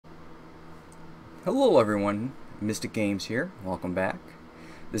Hello everyone, Mystic Games here, welcome back.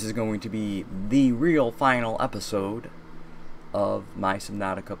 This is going to be the real final episode of my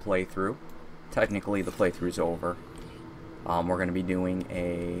Subnautica playthrough. Technically the playthrough's over. We're going to be doing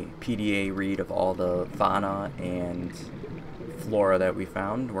a PDA read of all the fauna and flora that we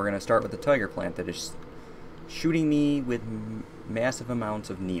found. We're going to start with the tiger plant that is shooting me with massive amounts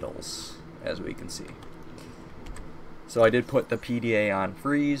of needles, as we can see. So I did put the PDA on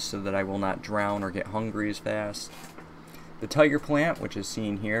freeze so that I will not drown or get hungry as fast. The tiger plant, which is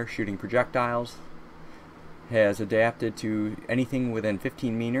seen here, shooting projectiles, has adapted to anything within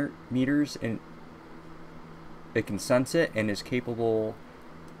 15 meters, and it can sense it and is capable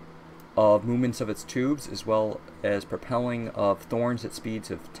of movements of its tubes as well as propelling of thorns at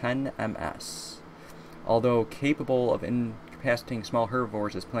speeds of 10 ms. Although capable of incapacitating small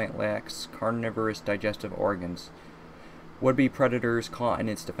herbivores, this plant lacks carnivorous digestive organs. Would-be predators caught in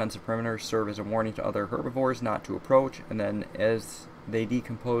its defensive perimeter serve as a warning to other herbivores not to approach, and then as they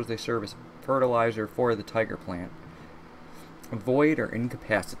decompose they serve as fertilizer for the tiger plant. Avoid or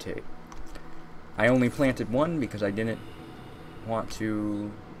incapacitate. I only planted one because I didn't want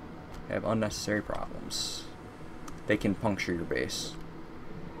to have unnecessary problems. They can puncture your base.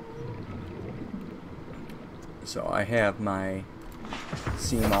 So I have my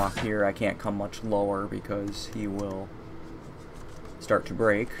seam off here. I can't come much lower because he will start to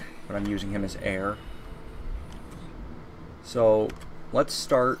break, but I'm using him as air. So let's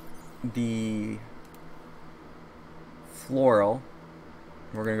start the floral.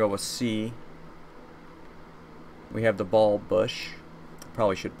 We're going to go with C. We have the bulb bush.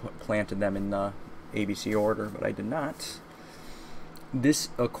 Probably should have planted them in the ABC order, but I did not. This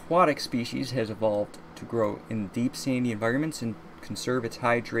aquatic species has evolved to grow in deep sandy environments and conserve its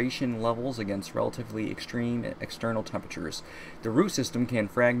hydration levels against relatively extreme external temperatures. The root system can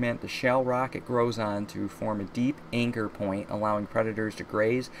fragment the shell rock it grows on to form a deep anchor point, allowing predators to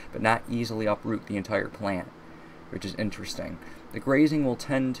graze but not easily uproot the entire plant, which is interesting. The grazing will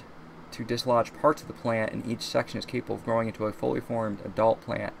tend to dislodge parts of the plant, and each section is capable of growing into a fully formed adult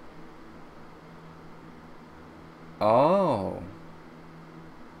plant. Oh.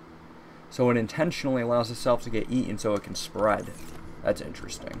 So it intentionally allows itself to get eaten so it can spread. That's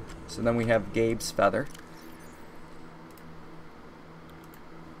interesting. So then we have Gabe's feather.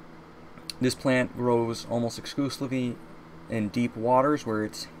 This plant grows almost exclusively in deep waters where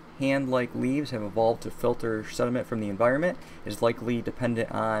its hand-like leaves have evolved to filter sediment from the environment. It is likely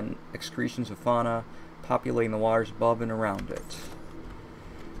dependent on excretions of fauna populating the waters above and around it.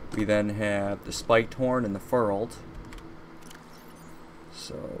 We then have the spiked horn and the furled.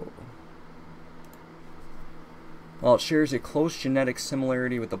 So while it shares a close genetic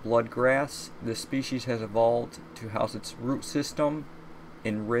similarity with the bloodgrass, this species has evolved to house its root system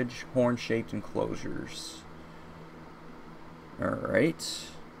in ridge, horn-shaped enclosures. Alright.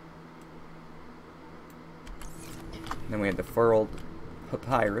 Then we have the furled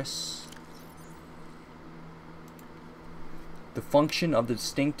papyrus. The function of the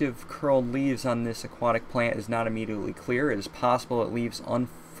distinctive curled leaves on this aquatic plant is not immediately clear. It is possible that leaves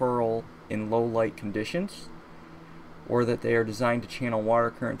unfurl in low light conditions, or that they are designed to channel water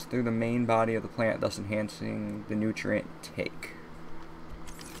currents through the main body of the plant, thus enhancing the nutrient take.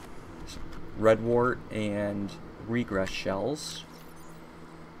 So, redwort and regress shells.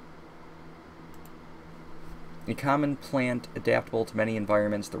 A common plant adaptable to many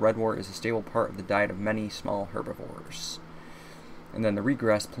environments, the redwort is a stable part of the diet of many small herbivores. And then the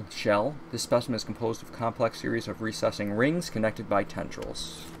regress shell. This specimen is composed of a complex series of recessing rings connected by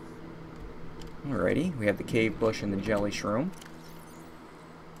tendrils. Alrighty, we have the cave bush and the jelly shroom.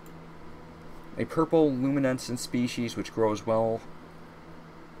 A purple luminescent species which grows good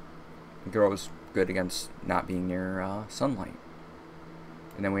against not being near sunlight.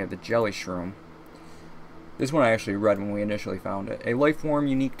 And then we have the jelly shroom. This one I actually read when we initially found it. A life form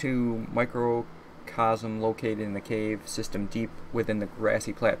unique to microcosm located in the cave system deep within the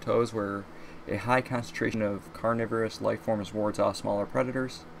grassy plateaus where a high concentration of carnivorous life forms wards off smaller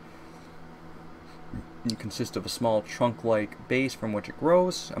predators. It consists of a small trunk-like base from which it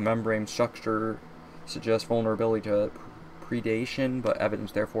grows. A membrane structure suggests vulnerability to predation, but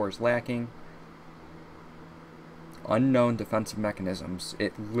evidence therefore is lacking. Unknown defensive mechanisms.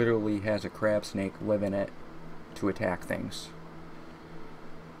 It literally has a crab snake live in it to attack things.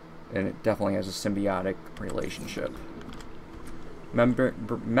 And it definitely has a symbiotic relationship.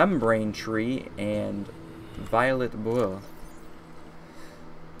 Membrane tree and violet bois.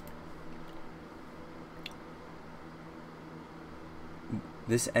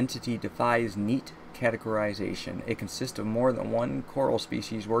 This entity defies neat categorization. It consists of more than one coral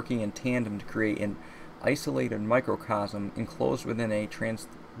species working in tandem to create an isolated microcosm enclosed within a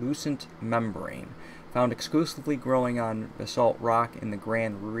translucent membrane, found exclusively growing on basalt rock in the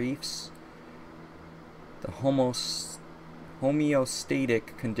Grand Reefs. The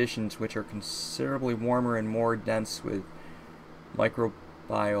homeostatic conditions, which are considerably warmer and more dense with microbial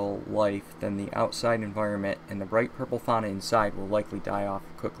life than the outside environment, and the bright purple fauna inside will likely die off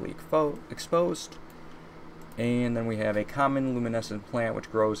quickly exposed. And then we have a common luminescent plant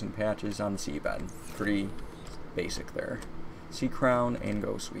which grows in patches on the seabed. Pretty basic there. Sea crown and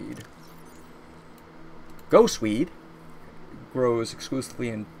ghostweed. Ghostweed grows exclusively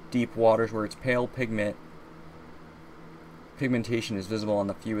in deep waters where its pale pigmentation is visible on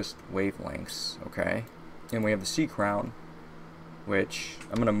the fewest wavelengths. Okay. And we have the sea crown, which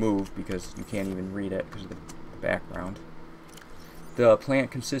I'm going to move because you can't even read it because of the background. The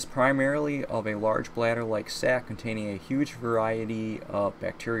plant consists primarily of a large bladder-like sac containing a huge variety of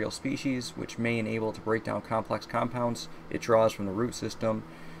bacterial species, which may enable it to break down complex compounds it draws from the root system.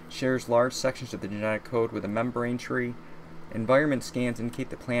 Shares large sections of the genetic code with a membrane tree. Environment scans indicate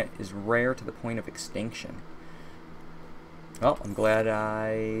the plant is rare to the point of extinction. Well, I'm glad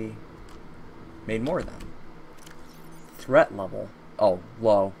I made more of them. Threat level. Oh,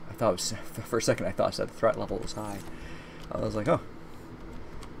 low. I thought it was, for a second I thought it said the threat level was high. I was like, oh.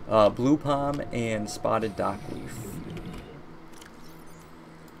 Blue palm and spotted dockleaf.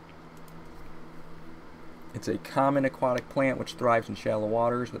 It's a common aquatic plant which thrives in shallow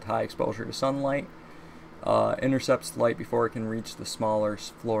waters with high exposure to sunlight. Intercepts light before it can reach the smaller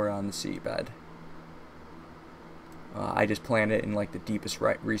flora on the seabed. I just planted it in like the deepest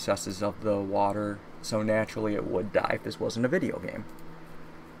recesses of the water, so naturally it would die if this wasn't a video game.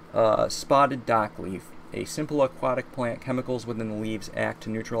 Spotted dockleaf. A simple aquatic plant. Chemicals within the leaves act to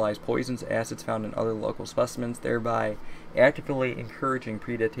neutralize poisons, acids found in other local specimens, thereby actively encouraging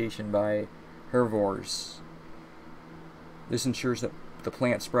predation by herbivores. This ensures that the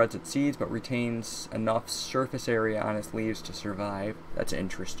plant spreads its seeds but retains enough surface area on its leaves to survive. That's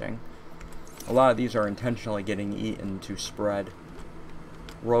interesting. A lot of these are intentionally getting eaten to spread.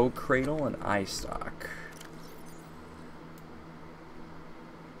 Rogue cradle and eye stalk.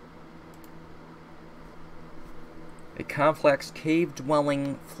 A complex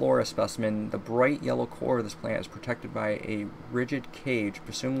cave-dwelling Flora specimen. The bright yellow core of this plant is protected by a rigid cage,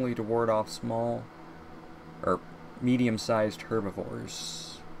 presumably to ward off small or medium-sized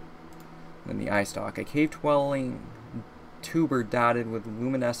herbivores. And then the eye stalk. A cave-dwelling tuber dotted with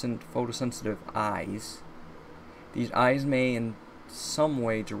luminescent photosensitive eyes. These eyes may in some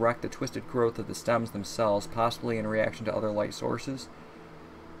way direct the twisted growth of the stems themselves, possibly in reaction to other light sources,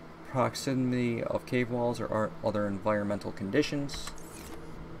 proximity of cave walls, or other environmental conditions.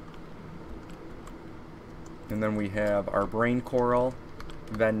 And then we have our brain coral,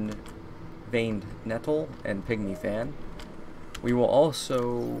 veined nettle, and pygmy fan. We will also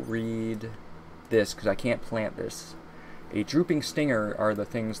read this because I can't plant this. A drooping stinger are the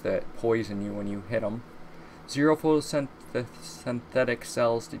things that poison you when you hit them. Zero photosynthetic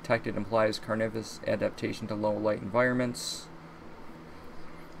cells detected implies carnivorous adaptation to low light environments,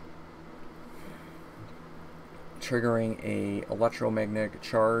 triggering a electromagnetic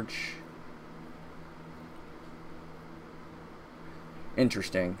charge.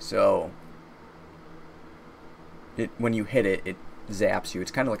 Interesting. So when you hit it, it zaps you.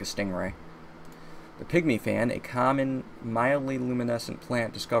 It's kind of like a stingray. The pygmy fan, a common mildly luminescent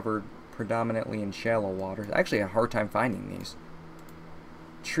plant discovered predominantly in shallow waters. I actually had a hard time finding these.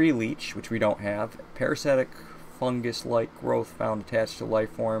 Tree leech, which we don't have. Parasitic fungus-like growth found attached to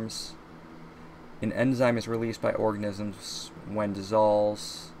life forms. An enzyme is released by organisms when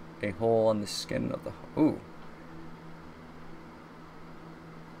dissolves a hole in the skin of the... Ooh.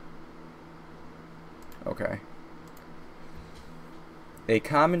 Okay. A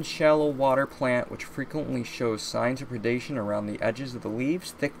common shallow water plant which frequently shows signs of predation around the edges of the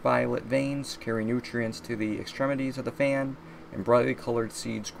leaves. Thick violet veins carry nutrients to the extremities of the fan, and brightly colored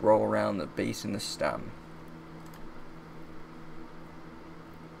seeds grow around the base and the stem.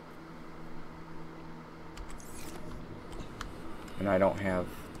 And I don't have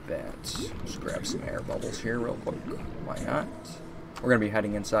that. Let's grab some air bubbles here real quick. Why not? We're going to be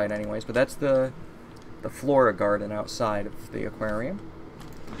heading inside anyways, but that's the Flora garden outside of the aquarium.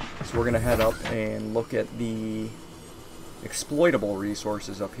 So we're going to head up and look at the exploitable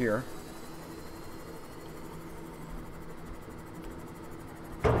resources up here.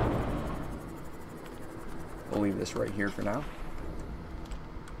 We'll leave this right here for now.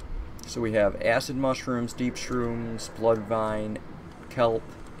 So we have acid mushrooms, deep shrooms, blood vine, kelp,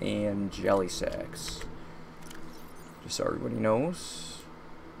 and jelly sacks. Just so everybody knows.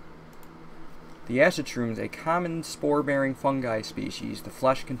 The acid shroom is a common spore-bearing fungi species. The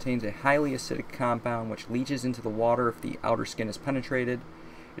flesh contains a highly acidic compound which leaches into the water if the outer skin is penetrated.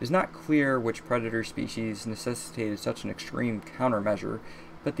 It is not clear which predator species necessitated such an extreme countermeasure,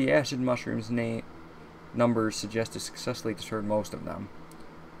 but the acid mushroom's numbers suggest it successfully deterred most of them.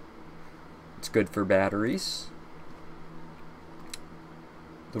 It's good for batteries.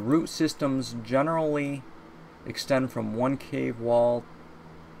 The root systems generally extend from one cave wall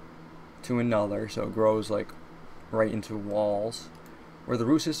to another, so it grows like right into walls. Where the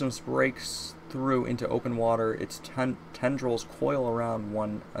root systems breaks through into open water, its tendrils coil around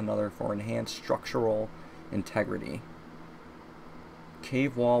one another for enhanced structural integrity.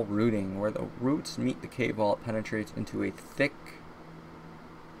 Cave wall rooting. Where the roots meet the cave wall, it penetrates into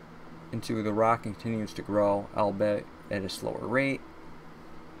the rock and continues to grow, albeit at a slower rate.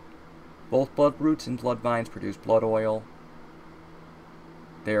 Both blood roots and blood vines produce blood oil.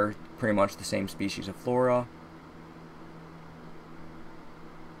 They're pretty much the same species of Flora.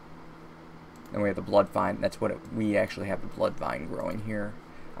 And we have the blood vine. That's what we actually have the blood vine growing here.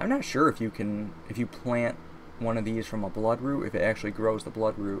 I'm not sure if you plant one of these from a blood root, if it actually grows the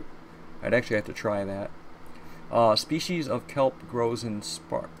blood root. I'd actually have to try that. Species of kelp grows in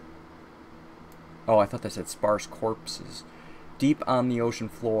I thought that said sparse corpses. Deep on the ocean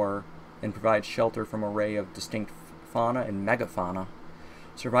floor and provides shelter from an array of distinct fauna and megafauna.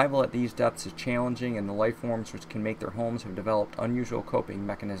 Survival at these depths is challenging, and the life forms which can make their homes have developed unusual coping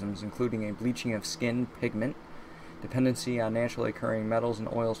mechanisms, including a bleaching of skin pigment, dependency on naturally occurring metals and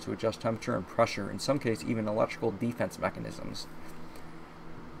oils to adjust temperature and pressure, in some cases even electrical defense mechanisms.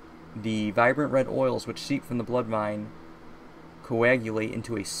 The vibrant red oils which seep from the blood vine coagulate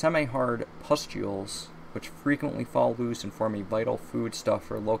into a semi-hard pustules which frequently fall loose and form a vital foodstuff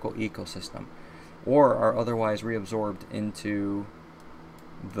for a local ecosystem, or are otherwise reabsorbed into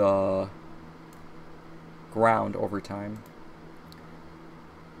the ground over time.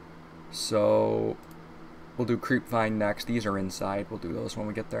 So we'll do creepvine next. These are inside. We'll do those when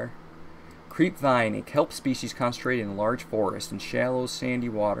we get there. Creepvine, a kelp species concentrated in large forests and shallow sandy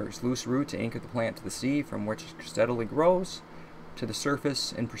waters. Loose roots anchor the plant to the sea, from which it steadily grows to the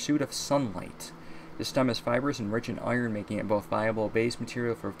surface in pursuit of sunlight. The stem is fibrous and rich in iron, making it both viable base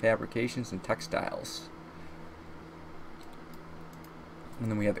material for fabrications and textiles. And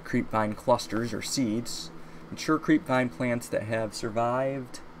then we have the creepvine clusters, or seeds. Mature creepvine plants that have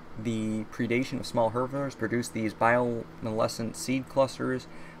survived the predation of small herbivores produce these bioluminescent seed clusters,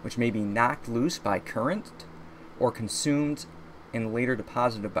 which may be knocked loose by current or consumed and later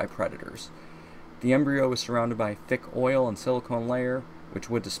deposited by predators. The embryo is surrounded by a thick oil and silicone layer, which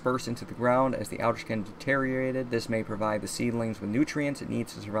would disperse into the ground as the outer skin deteriorated. This may provide the seedlings with nutrients it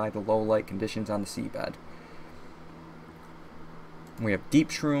needs to survive the low light conditions on the seabed. We have deep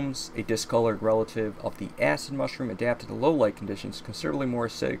shrooms, a discolored relative of the acid mushroom adapted to low light conditions, considerably more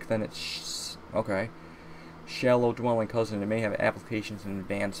acidic than its shallow dwelling cousin. It may have applications in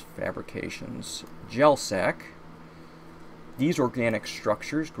advanced fabrications. Gel sac. These organic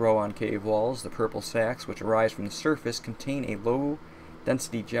structures grow on cave walls. The purple sacs, which arise from the surface, contain a low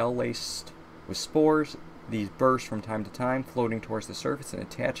density gel laced with spores. These burst from time to time, floating towards the surface and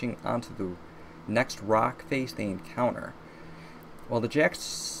attaching onto the next rock face they encounter. While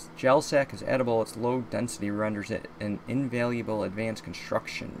the gel sac is edible, its low density renders it an invaluable advanced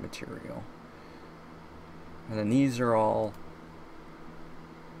construction material. And then these are all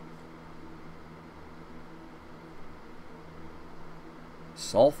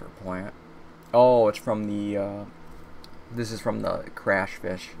sulfur plant. Oh, it's from the this is from the crash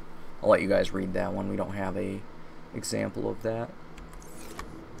fish. I'll let you guys read that one. We don't have a example of that.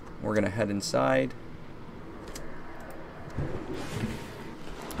 We're gonna head inside.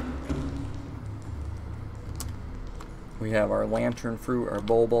 We have our lantern fruit, our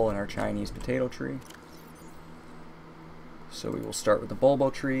bulbul, and our Chinese potato tree. So we will start with the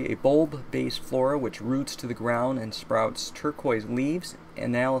bulbo tree, a bulb-based flora which roots to the ground and sprouts turquoise leaves.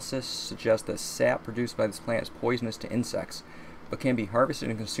 Analysis suggests that sap produced by this plant is poisonous to insects, but can be harvested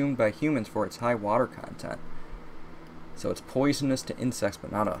and consumed by humans for its high water content. So it's poisonous to insects,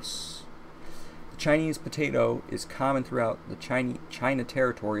 but not us. The Chinese potato is common throughout the China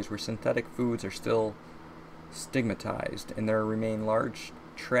territories where synthetic foods are still stigmatized, and there remain large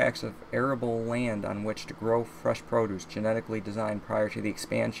tracts of arable land on which to grow fresh produce genetically designed prior to the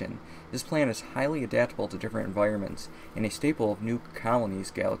expansion. This plant is highly adaptable to different environments and a staple of new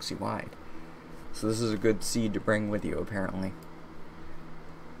colonies galaxy-wide. So this is a good seed to bring with you, apparently.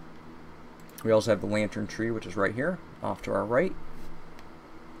 We also have the lantern tree, which is right here, off to our right.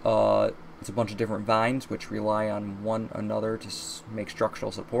 It's a bunch of different vines which rely on one another to make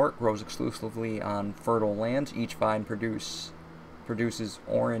structural support. Grows exclusively on fertile lands. Each vine produces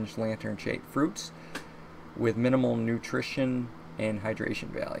orange lantern-shaped fruits with minimal nutrition and hydration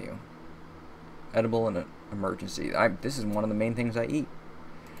value. Edible in an emergency. This is one of the main things I eat.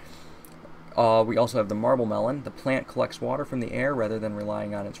 We also have the marble melon. The plant collects water from the air rather than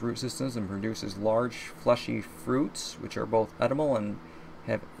relying on its root systems and produces large, fleshy fruits, which are both edible and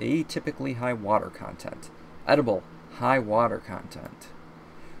have atypically high water content. Edible, high water content.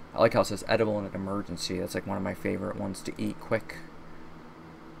 I like how it says edible in an emergency. That's like one of my favorite ones to eat quick.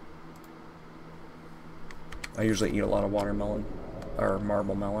 I usually eat a lot of watermelon, or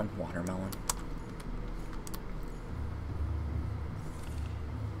marble melon, watermelon.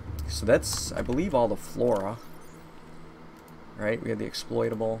 So that's, I believe, all the flora. Right? We have the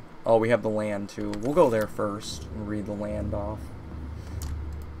exploitable. Oh, we have the land too. We'll go there first. We'll read the land off.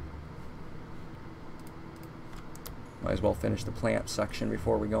 Might as well finish the plant section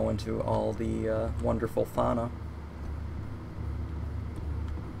before we go into all the wonderful fauna.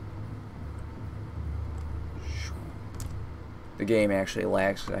 The game actually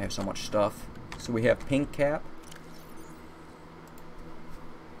lags because I have so much stuff. So we have pink cap,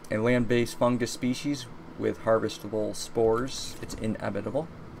 a land-based fungus species with harvestable spores. It's inedible.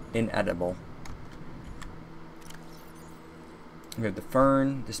 We have the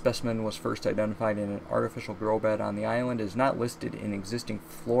fern. The specimen was first identified in an artificial grow bed on the island. It is not listed in existing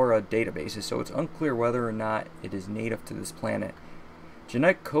flora databases, so it's unclear whether or not it is native to this planet.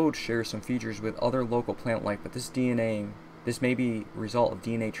 Genetic code shares some features with other local plant life, but this may be a result of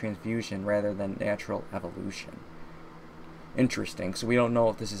DNA transfusion rather than natural evolution. Interesting. So we don't know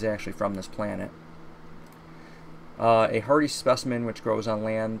if this is actually from this planet. A hardy specimen which grows on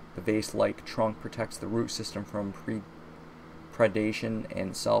land. The vase-like trunk protects the root system from predation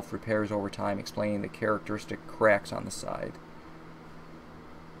and self-repairs over time, explaining the characteristic cracks on the side.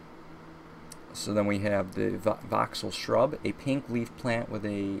 So then we have the voxel shrub, a pink leaf plant with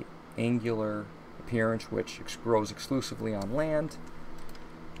a angular appearance which grows exclusively on land.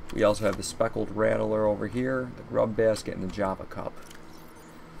 We also have the speckled rattler over here, the grub basket, and the java cup.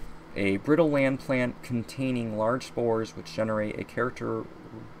 A brittle land plant containing large spores which generate a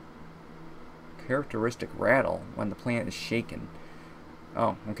characteristic rattle when the plant is shaken.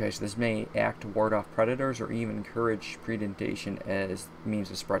 Oh, okay, so this may act to ward off predators or even encourage predation as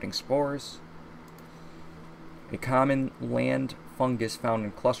means of spreading spores. A common land fungus found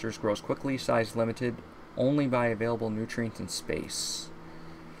in clusters, grows quickly, size limited only by available nutrients and space.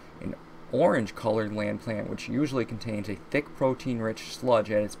 An orange-colored land plant which usually contains a thick protein-rich sludge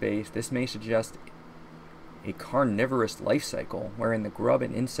at its base. This may suggest a carnivorous life cycle, wherein the grub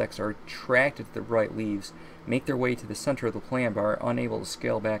and insects are attracted to the bright leaves, make their way to the center of the plant, but are unable to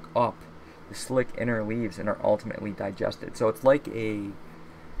scale back up the slick inner leaves and are ultimately digested. So it's like a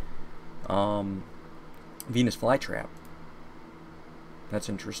Venus flytrap. That's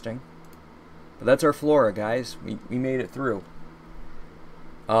interesting. But that's our flora, guys. We made it through.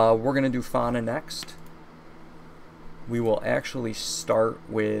 We're going to do fauna next. We will actually start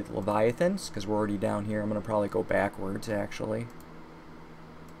with leviathans, because we're already down here. I'm going to probably go backwards, actually.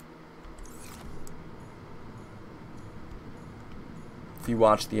 If you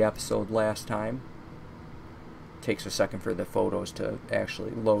watched the episode last time, it takes a second for the photos to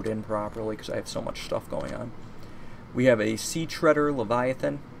actually load in properly, because I have so much stuff going on. We have a sea treader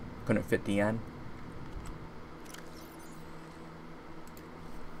leviathan. Couldn't fit the N.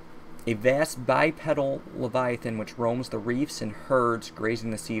 A vast bipedal leviathan which roams the reefs and herds,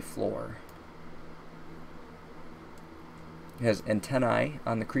 grazing the sea floor. It has antennae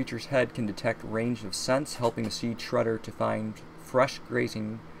on the creature's head, can detect range of scents, helping the sea treader to find fresh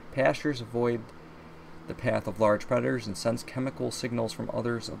grazing pastures, avoid the path of large predators, and sense chemical signals from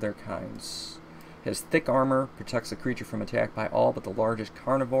others of their kinds. It has thick armor, protects the creature from attack by all but the largest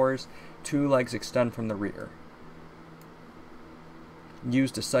carnivores. 2 legs extend from the rear.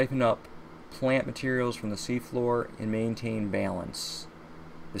 Used to siphon up plant materials from the seafloor and maintain balance.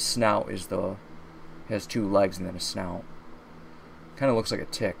 The snout has 2 legs and then a snout. Kind of looks like a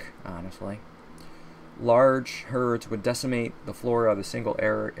tick, honestly. Large herds would decimate the flora of a single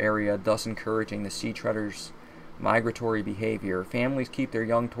area, thus encouraging the sea treader's migratory behavior. Families keep their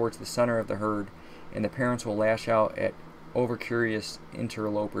young towards the center of the herd, and the parents will lash out at over-curious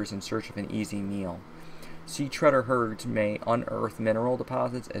interlopers in search of an easy meal. Sea treader herds may unearth mineral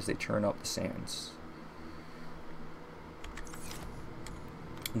deposits as they churn up the sands.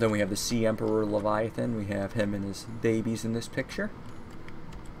 Then we have the Sea Emperor Leviathan. We have him and his babies in this picture.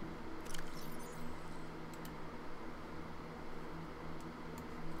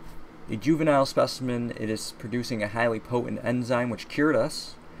 A juvenile specimen, it is producing a highly potent enzyme which cured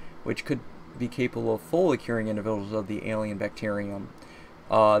us, which could be capable of fully curing individuals of the alien bacterium.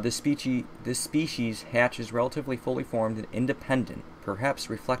 This species hatches relatively fully formed and independent, perhaps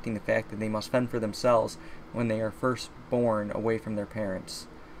reflecting the fact that they must fend for themselves when they are first born away from their parents.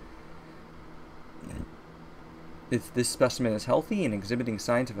 This specimen is healthy and exhibiting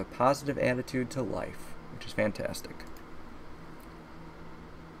signs of a positive attitude to life, which is fantastic.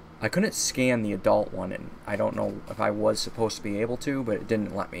 I couldn't scan the adult one, and I don't know if I was supposed to be able to, but it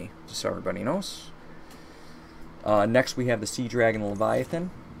didn't let me, just so everybody knows. Next we have the sea dragon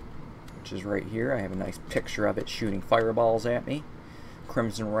leviathan, which is right here. I have a nice picture of it shooting fireballs at me.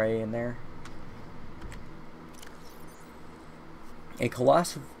 Crimson ray in there. A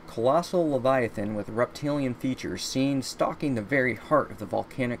colossal leviathan with reptilian features seen stalking the very heart of the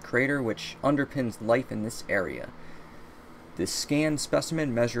volcanic crater which underpins life in this area. This scanned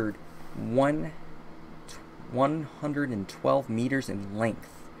specimen measured 112 meters in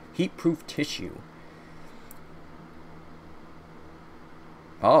length. Heat-proof tissue.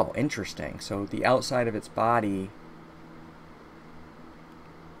 Oh, interesting. So the outside of its body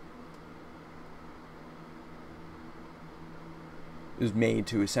is made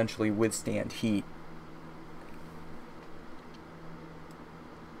to essentially withstand heat.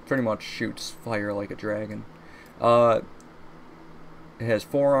 Pretty much shoots fire like a dragon. It has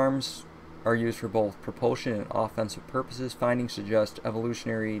forearms, are used for both propulsion and offensive purposes. Findings suggest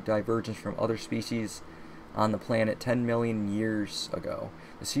evolutionary divergence from other species on the planet 10 million years ago.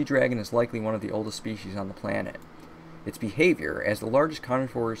 The sea dragon is likely one of the oldest species on the planet. Its behavior, as the largest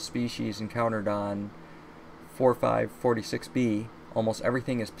carnivore species encountered on 4546b, almost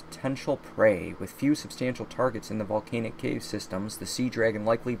everything is potential prey. With few substantial targets in the volcanic cave systems, the sea dragon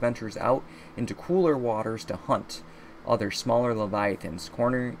likely ventures out into cooler waters to hunt other smaller leviathans,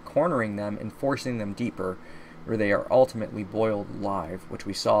 cornering them and forcing them deeper, where they are ultimately boiled alive, which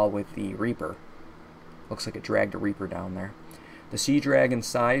we saw with the Reaper. Looks like it dragged a Reaper down there. The sea dragon's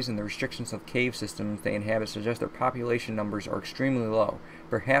size and the restrictions of cave systems they inhabit suggest their population numbers are extremely low,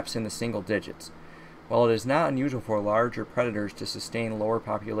 perhaps in the single digits. While it is not unusual for larger predators to sustain lower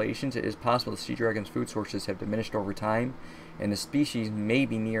populations, it is possible the sea dragon's food sources have diminished over time, and the species may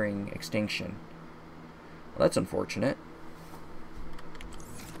be nearing extinction. Well, that's unfortunate.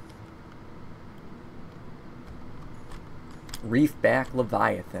 Reefback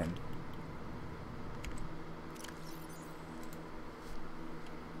leviathan.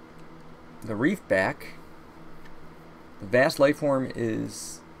 The reefback, the vast life form,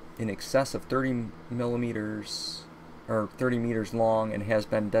 is in excess of 30 millimeters or 30 meters long and has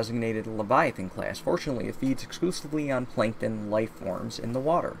been designated Leviathan class. Fortunately, it feeds exclusively on plankton life forms in the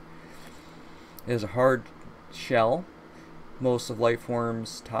water. It has a hard shell. Most of life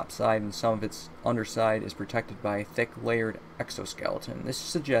form's topside and some of its underside is protected by a thick layered exoskeleton. This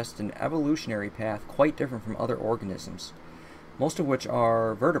suggests an evolutionary path quite different from other organisms, most of which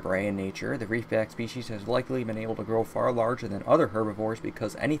are vertebrate in nature. The reefback species has likely been able to grow far larger than other herbivores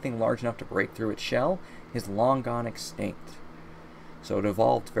because anything large enough to break through its shell is long gone extinct. So it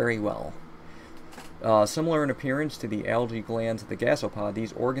evolved very well. Similar in appearance to the algae glands of the gasopod,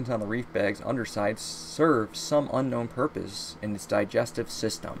 these organs on the reefback's underside serve some unknown purpose in its digestive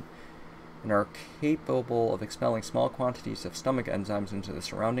system and are capable of expelling small quantities of stomach enzymes into the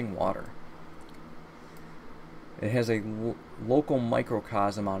surrounding water. It has a local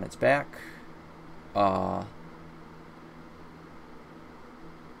microcosm on its back.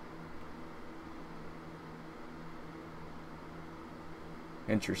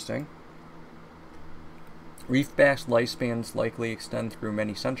 Interesting. Reefbacks' lifespans likely extend through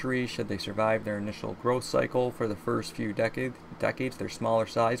many centuries. Should they survive their initial growth cycle for the first few decades, their smaller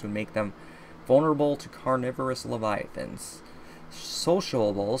size would make them vulnerable to carnivorous leviathans.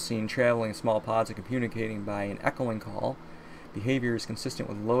 Sociable, seen traveling in small pods and communicating by an echoing call. Behavior is consistent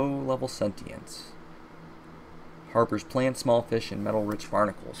with low-level sentience. Harbors plants, small fish, and metal-rich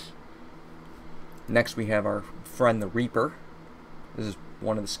barnacles. Next we have our friend the Reaper. This is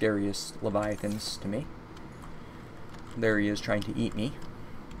one of the scariest leviathans to me. There he is trying to eat me.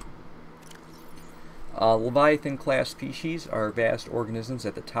 Leviathan class species are vast organisms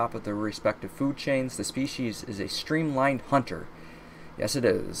at the top of their respective food chains. The species is a streamlined hunter. Yes, it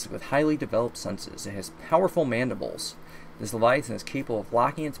is, with highly developed senses. It has powerful mandibles. This leviathan is capable of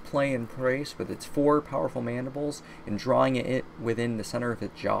locking its prey in place with its 4 powerful mandibles and drawing it within the center of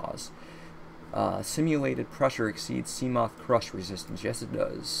its jaws. Simulated pressure exceeds sea moth crush resistance. Yes, it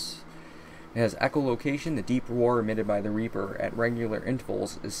does. It has echolocation. The deep roar emitted by the Reaper at regular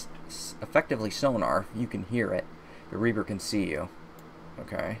intervals is effectively sonar. You can hear it. The Reaper can see you.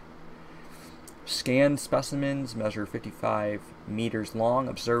 Okay. Scanned specimens measure 55 meters long,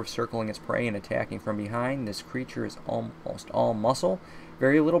 observed circling its prey and attacking from behind. This creature is almost all muscle,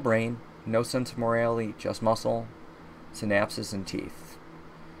 very little brain, no sense of morality, just muscle, synapses, and teeth.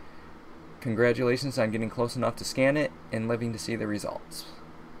 Congratulations on getting close enough to scan it and living to see the results.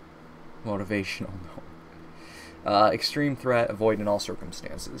 Motivational note. Extreme threat, avoid in all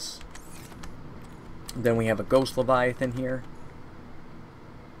circumstances. Then we have a ghost leviathan here.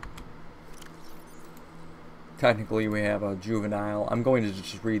 Technically we have a juvenile. I'm going to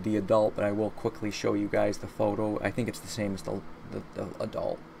just read the adult, but I will quickly show you guys the photo. I think it's the same as the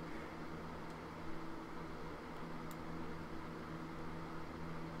adult.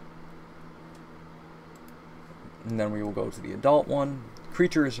 And then we will go to the adult one.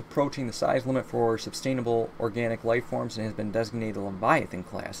 Creature is approaching the size limit for sustainable organic life forms and has been designated Leviathan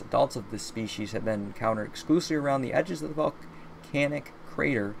class. Adults of this species have been encountered exclusively around the edges of the volcanic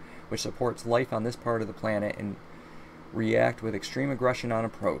crater, which supports life on this part of the planet, and react with extreme aggression on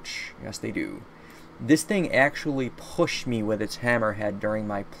approach. Yes, they do. This thing actually pushed me with its hammerhead during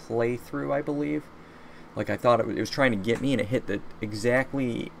my playthrough, I believe. Like, I thought it was trying to get me, and it hit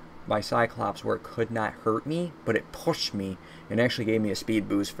exactly my Cyclops where it could not hurt me, but it pushed me and actually gave me a speed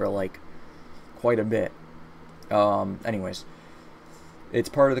boost for like quite a bit. Anyways, it's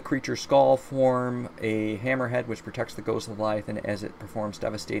part of the creature's skull form, a hammerhead which protects the ghost leviathan as it performs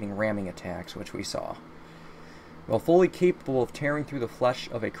devastating ramming attacks, which we saw. While fully capable of tearing through the flesh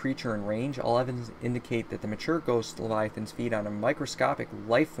of a creature in range, all evidence indicate that the mature ghost leviathans feed on microscopic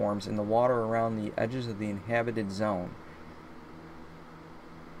life forms in the water around the edges of the inhabited zone.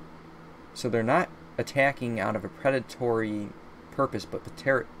 So they're not attacking out of a predatory purpose, but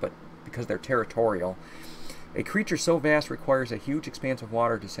because they're territorial. A creature so vast requires a huge expanse of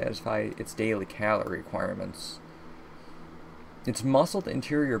water to satisfy its daily calorie requirements. Its muscled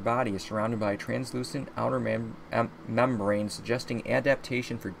interior body is surrounded by a translucent outer membrane, suggesting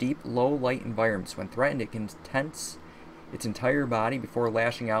adaptation for deep, low-light environments. When threatened, it can tense its entire body before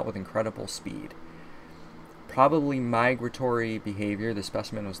lashing out with incredible speed. Probably migratory behavior, the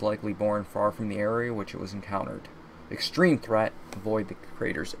specimen was likely born far from the area which it was encountered. Extreme threat, avoid the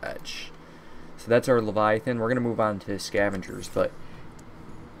crater's edge. So that's our Leviathan. We're going to move on to scavengers, but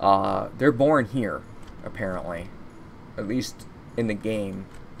they're born here, apparently. At least in the game.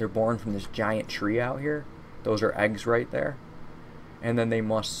 They're born from this giant tree out here. Those are eggs right there. And then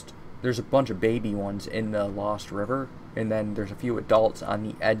there's a bunch of baby ones in the Lost River, and then there's a few adults on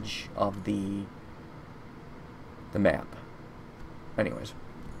the edge of the map. Anyways,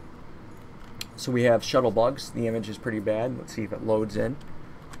 so we have shuttle bugs. The image is pretty bad. Let's see if it loads in.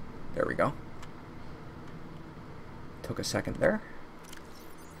 There we go. Took a second there.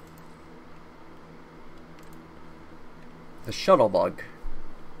 The shuttle bug.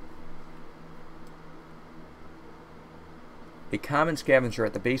 A common scavenger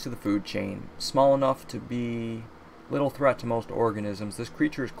at the base of the food chain, small enough to be little threat to most organisms. This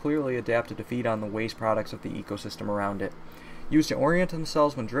creature is clearly adapted to feed on the waste products of the ecosystem around it, used to orient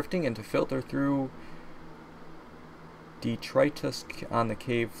themselves when drifting and to filter through detritus on the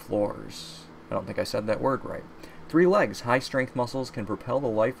cave floors. I don't think I said that word right. 3 legs, high-strength muscles can propel the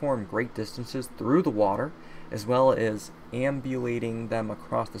life form great distances through the water, as well as ambulating them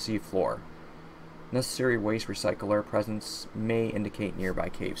across the sea floor. Necessary waste recycler presence may indicate nearby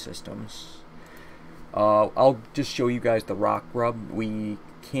cave systems. I'll just show you guys the rock grub. We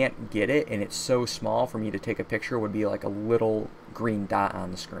can't get it, and it's so small for me to take a picture. It would be like a little green dot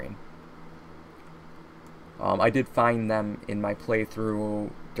on the screen. I did find them in my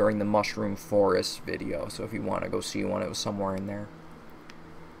playthrough during the Mushroom Forest video, so if you want to go see one, it was somewhere in there.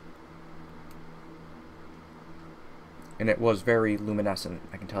 And it was very luminescent,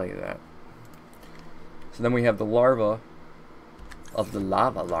 I can tell you that. So then we have the larva of the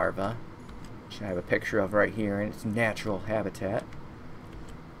lava larva, which I have a picture of right here in its natural habitat.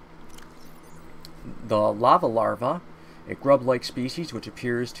 The lava larva, a grub-like species which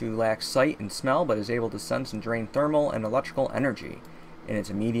appears to lack sight and smell but is able to sense and drain thermal and electrical energy in its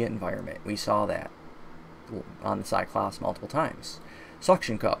immediate environment. We saw that on the Cyclops multiple times.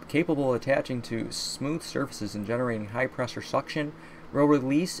 Suction cup, capable of attaching to smooth surfaces and generating high-pressure suction. Will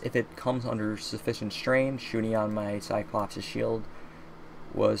release if it comes under sufficient strain. Shooting on my Cyclops' shield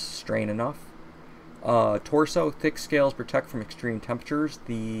was strain enough. Torso, thick scales protect from extreme temperatures.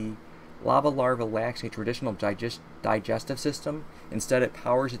 The lava larva lacks a traditional digestive system. Instead, it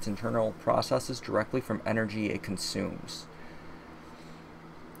powers its internal processes directly from energy it consumes.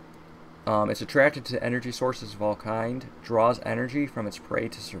 It's attracted to energy sources of all kind, draws energy from its prey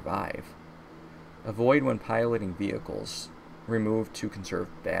to survive. Avoid when piloting vehicles. Remove to conserve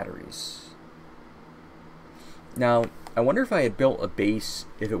batteries. Now, I wonder if I had built a base,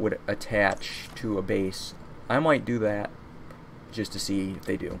 if it would attach to a base. I might do that just to see if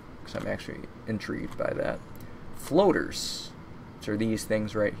they do, because I'm actually intrigued by that. Floaters, which are these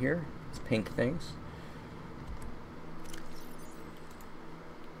things right here. These pink things.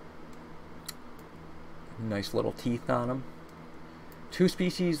 Nice little teeth on them. Two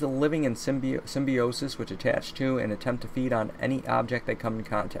species living in symbiosis which attach to and attempt to feed on any object they come in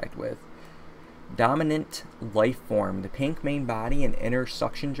contact with. Dominant life form. The pink main body and inner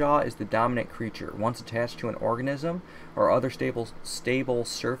suction jaw is the dominant creature. Once attached to an organism or other stable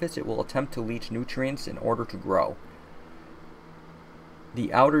surface, it will attempt to leach nutrients in order to grow.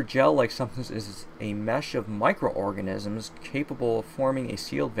 The outer gel-like substance is a mesh of microorganisms capable of forming a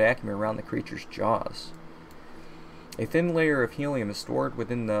sealed vacuum around the creature's jaws. A thin layer of helium is stored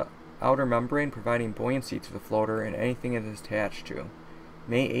within the outer membrane, providing buoyancy to the floater and anything it is attached to.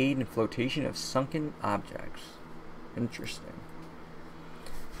 May aid in flotation of sunken objects. Interesting.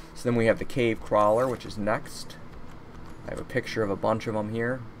 So then we have the cave crawler, which is next. I have a picture of a bunch of them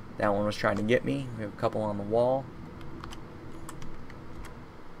here. That one was trying to get me. We have a couple on the wall.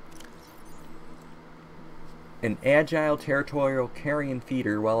 An agile territorial carrion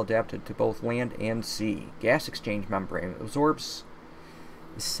feeder, well adapted to both land and sea. Gas exchange membrane. It absorbs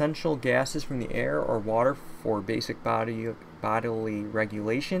essential gases from the air or water for basic bodily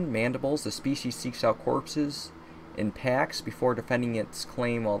regulation. Mandibles. The species seeks out corpses in packs before defending its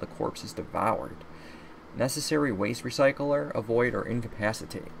claim while the corpse is devoured. Necessary waste recycler. Avoid or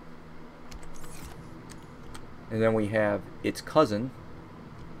incapacitate. And then we have its cousin,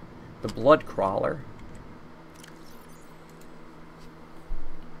 the blood crawler.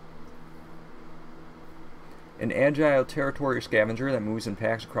 An agile territorial scavenger that moves in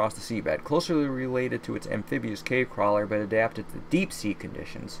packs across the seabed, closely related to its amphibious cave crawler but adapted to deep sea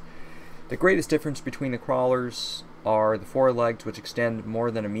conditions. The greatest difference between the crawlers are the forelegs, which extend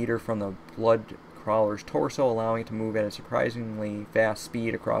more than a meter from the blood crawler's torso, allowing it to move at a surprisingly fast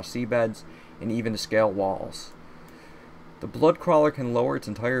speed across seabeds and even to scale walls. The blood crawler can lower its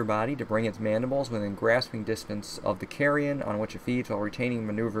entire body to bring its mandibles within grasping distance of the carrion on which it feeds while retaining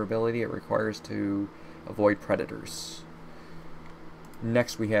maneuverability it requires to avoid predators.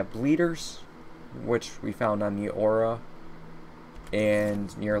 Next we have bleeders, which we found on the Aura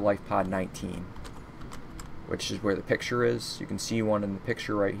and near Life Pod 19, which is where the picture is. You can see one in the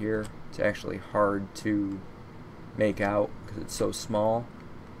picture right here. It's actually hard to make out because it's so small.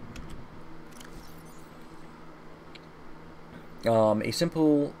 A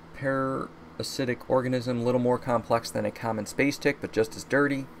simple parasitic organism, a little more complex than a common space tick, but just as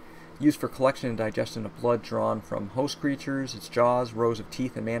dirty. Used for collection and digestion of blood drawn from host creatures. Its jaws, rows of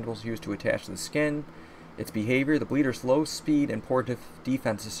teeth and mandibles used to attach to the skin. Its behavior. The bleeder's low speed and poor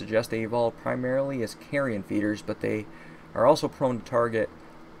defenses suggest they evolved primarily as carrion feeders, but they are also prone to target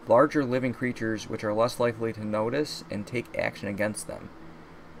larger living creatures which are less likely to notice and take action against them.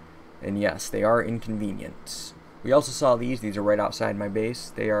 And yes, they are inconvenient. We also saw these. These are right outside my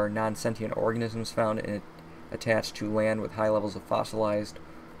base. They are non-sentient organisms found in attached to land with high levels of fossilized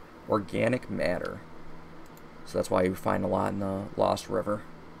organic matter. So that's why you find a lot in the Lost River.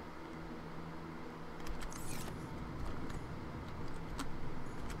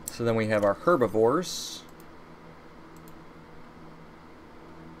 So then we have our herbivores.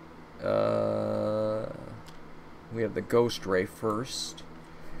 We have the ghost ray first.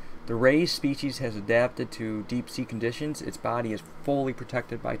 The ray species has adapted to deep sea conditions. Its body is fully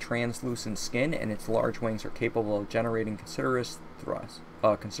protected by translucent skin, and its large wings are capable of generating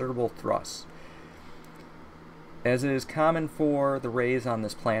considerable thrust. As it is common for the rays on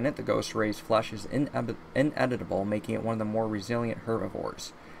this planet, the ghost ray's flesh is inedible, making it one of the more resilient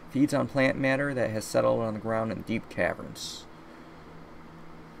herbivores. Feeds on plant matter that has settled on the ground in deep caverns.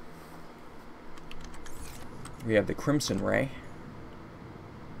 We have the crimson ray.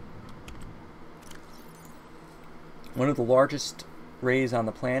 One of the largest rays on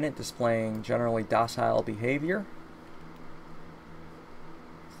the planet, displaying generally docile behavior.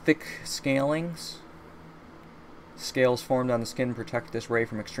 Thick scalings. Scales formed on the skin protect this ray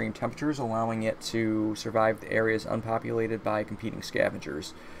from extreme temperatures, allowing it to survive the areas unpopulated by competing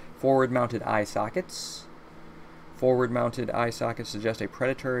scavengers. Forward-mounted eye sockets. Forward-mounted eye sockets suggest a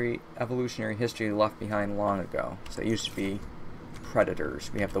predatory evolutionary history left behind long ago. So they used to be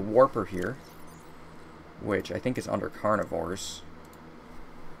predators. We have the warper here, which I think is under carnivores.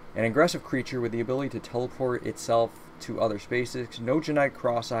 An aggressive creature with the ability to teleport itself to other spaces. No genetic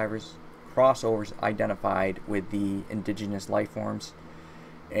crossovers identified with the indigenous life forms,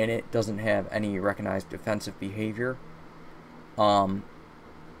 and it doesn't have any recognized defensive behavior.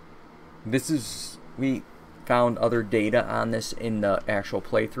 found other data on this in the actual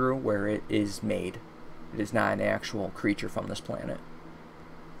playthrough where it is made. It is not an actual creature from this planet.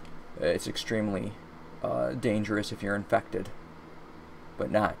 It's extremely dangerous if you're infected,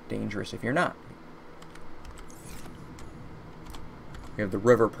 but not dangerous if you're not. We have the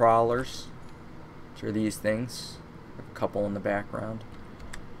river prowlers, which are these things. A couple in the background.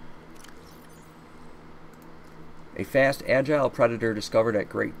 A fast, agile predator discovered at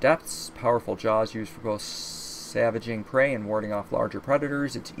great depths. Powerful jaws used for both savaging prey and warding off larger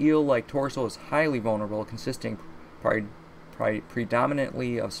predators. Its eel-like torso is highly vulnerable, consisting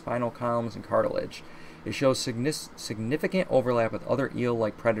predominantly of spinal columns and cartilage. It shows significant overlap with other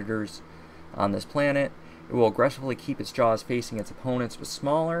eel-like predators on this planet. It will aggressively keep its jaws facing its opponents, but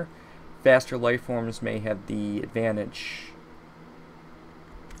smaller, faster life forms may have the advantage.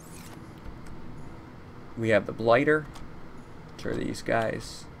 We have the blighter, which are these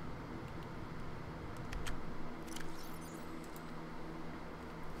guys.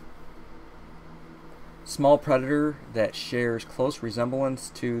 Small predator that shares close resemblance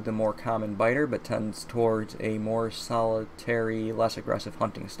to the more common biter, but tends towards a more solitary, less aggressive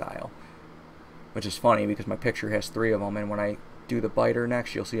hunting style. Which is funny because my picture has 3 of them, and when I do the biter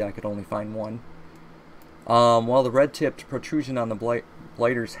next, you'll see I could only find 1. While the red-tipped protrusion on the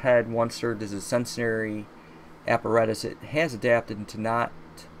blighter's head once served as a sensory apparatus, it has adapted to not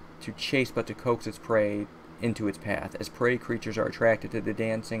to chase but to coax its prey into its path. As prey creatures are attracted to the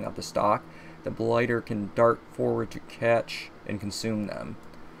dancing of the stalk, the blighter can dart forward to catch and consume them.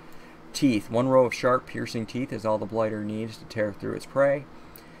 Teeth. 1 row of sharp, piercing teeth is all the blighter needs to tear through its prey.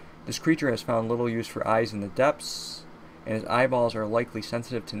 This creature has found little use for eyes in the depths, and its eyeballs are likely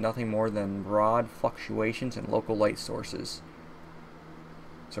sensitive to nothing more than broad fluctuations in local light sources.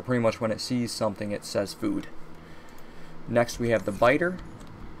 So pretty much when it sees something, it says food. Next we have the biter.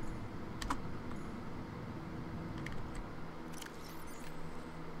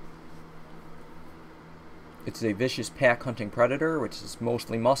 It's a vicious pack hunting predator, which is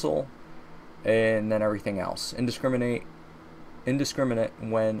mostly muscle, and then everything else. Indiscriminate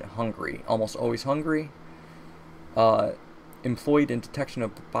when hungry, almost always hungry. Employed in detection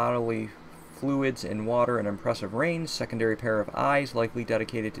of bodily fluids in water and impressive range. Secondary pair of eyes, likely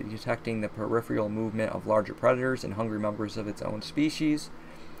dedicated to detecting the peripheral movement of larger predators and hungry members of its own species.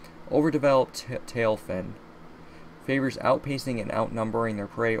 Overdeveloped tail fin. Favors outpacing and outnumbering their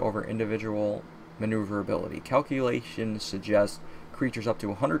prey over individual maneuverability. Calculations suggest creatures up to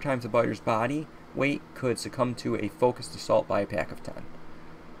 100 times the biter's body weight could succumb to a focused assault by a pack of 10.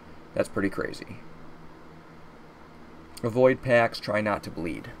 That's pretty crazy. Avoid packs, try not to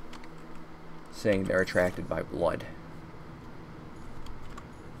bleed. Saying they're attracted by blood.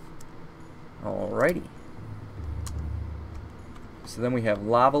 Alrighty. So then we have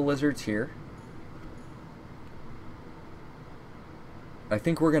lava lizards here. I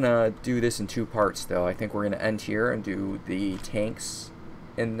think we're gonna do this in 2 parts though. I think we're gonna end here and do the tanks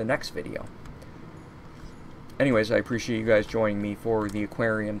in the next video. Anyways, I appreciate you guys joining me for the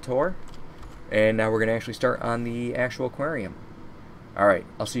aquarium tour. And now we're going to actually start on the actual aquarium. Alright,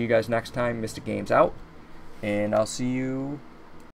 I'll see you guys next time. Mystic Games out. And I'll see you